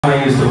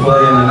I used to play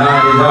in the 90s.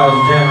 I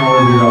was jamming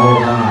with you the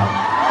whole time.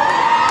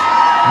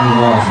 It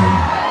was awesome.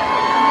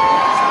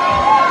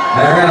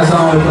 Hey, I got a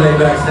song we played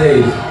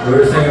backstage. We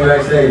were singing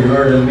backstage. You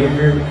heard the meet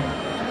group?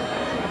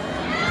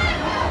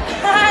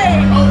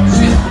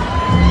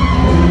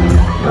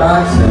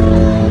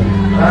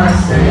 Roxanne,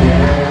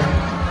 Roxanne,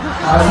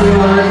 all she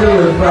wanna do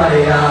is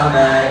party all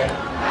night.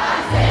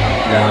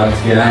 No, I'm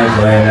just kidding. I ain't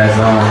playing that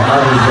song. I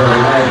was just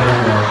joking.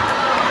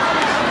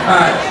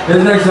 Alright, this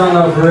next song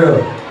though, for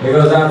real. It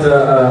goes out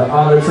to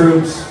all the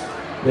troops.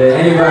 That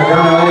anybody,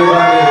 y'all know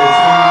anybody that's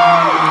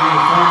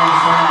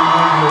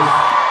friends,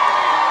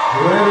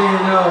 whoever you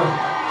know,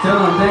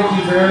 tell them thank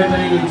you for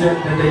everything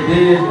that they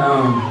did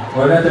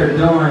or that they're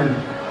doing.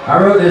 I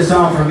wrote this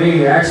song for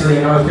me,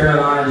 actually, in North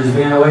Carolina, just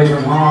being away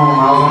from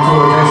home. I was on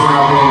tour with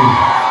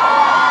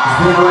just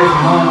being away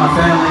from home, my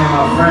family and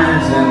my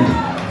friends, and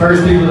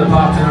first people that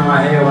popped into my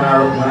head when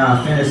I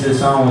finished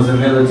this song was the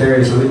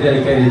military, so we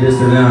dedicated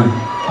this to them.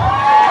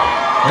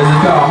 This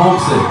is called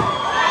Homesick.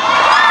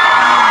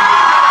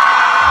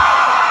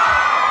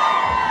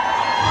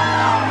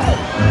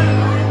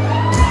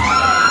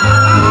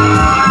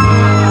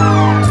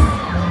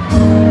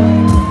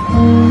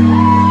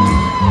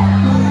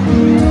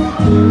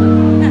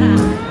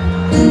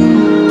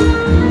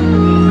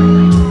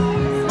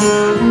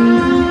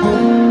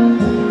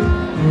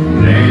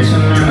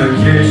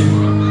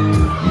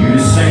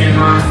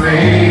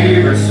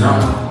 Favorite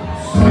song,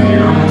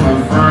 swinging on the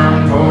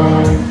front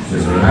porch,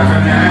 just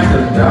laughing at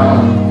the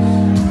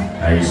dogs.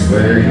 I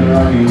swear you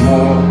love me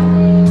more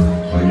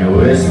when you're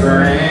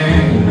whispering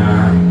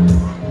goodnight.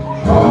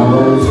 All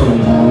those little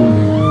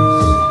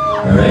moments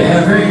are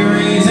every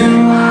reason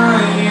why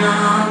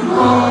I'm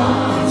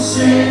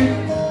homesick.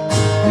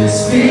 This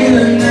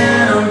feeling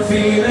that I'm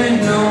feeling,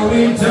 no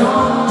we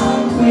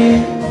don't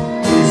quit.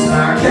 It's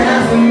like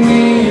half of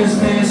me is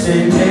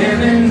missing,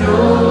 heaven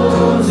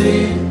knows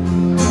it.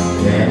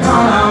 And all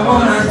I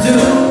wanna do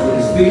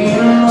is be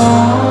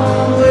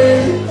alone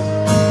with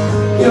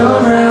your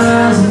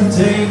eyes and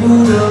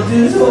tangled up,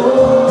 just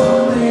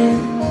holding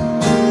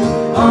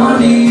on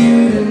to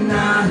you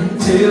tonight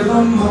until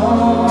the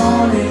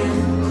morning.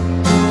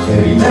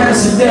 Baby,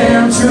 that's the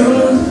damn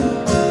truth.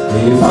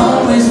 If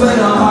home is where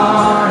the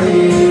heart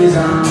is,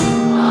 I'm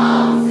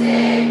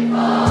homesick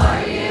for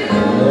you.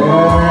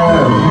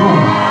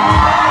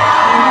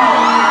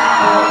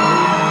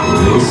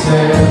 They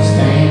said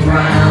came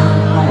round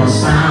on the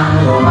sound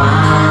of the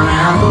line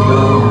out the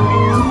door.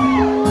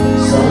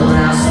 Sold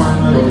out some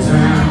little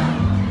town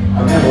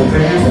I've never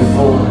been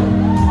before.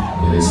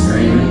 Yeah, they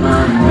screaming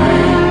my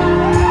name,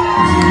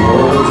 cause you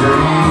more to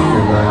dream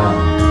about.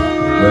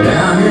 But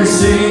out here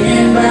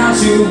singing about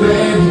you,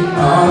 baby,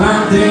 all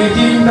I'm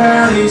thinking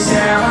about is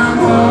how I'm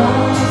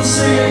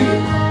homesick.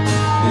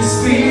 This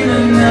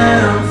feeling that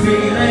I'm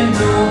feeling,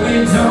 no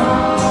it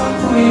don't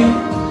quit.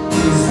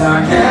 It's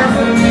like half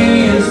of me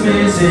is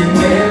missing,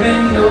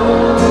 heaven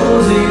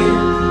knows it.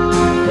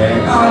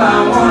 And all I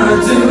wanna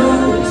do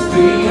is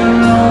be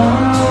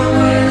alone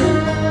with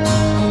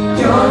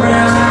your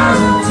brown eyes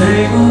and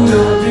tangled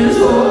up, just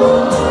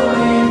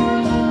holding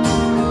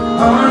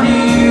on to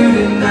you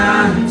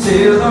tonight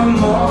until the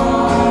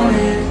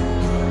morning.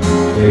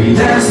 Baby,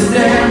 that's the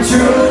damn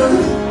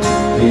truth.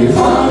 If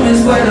home is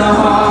where the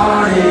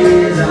heart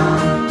is,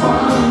 I'm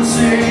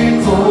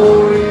homesick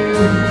for you.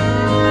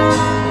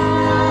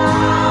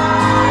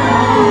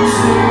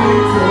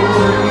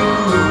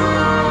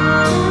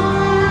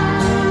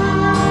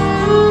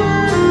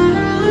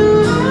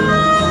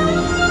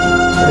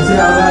 Let's see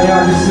how loud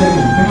y'all can sing.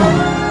 Come on.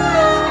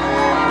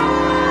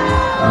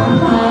 I'm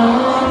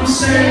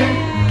homesick.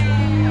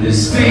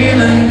 This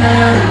feeling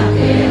that I'm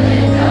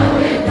feeling, no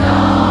it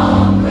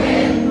don't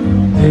quit.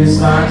 It's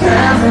like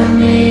half of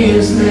me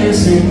is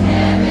missing,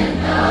 heaven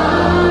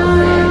knows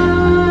it.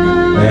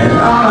 And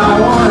all I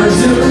wanna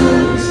do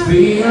is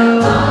be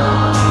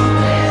alone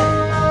with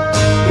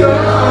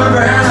your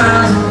brown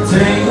eyes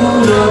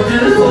tangled up,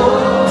 just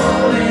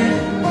holding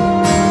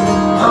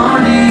on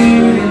to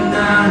you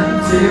tonight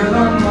until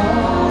the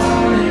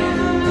morning.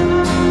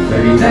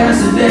 Baby, that's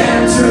the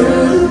damn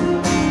truth.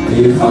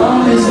 If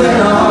home is where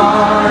the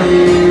heart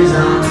is,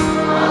 I'm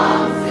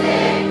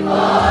homesick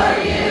for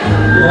you.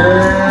 Yeah.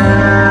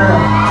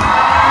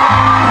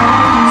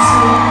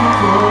 Homesick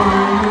for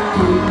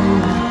you.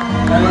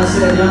 Like I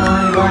said, y'all know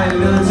anybody in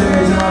the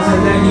military, so I say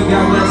thank you.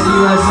 God bless the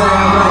USA.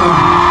 I love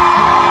you.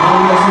 God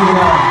bless you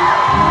guys.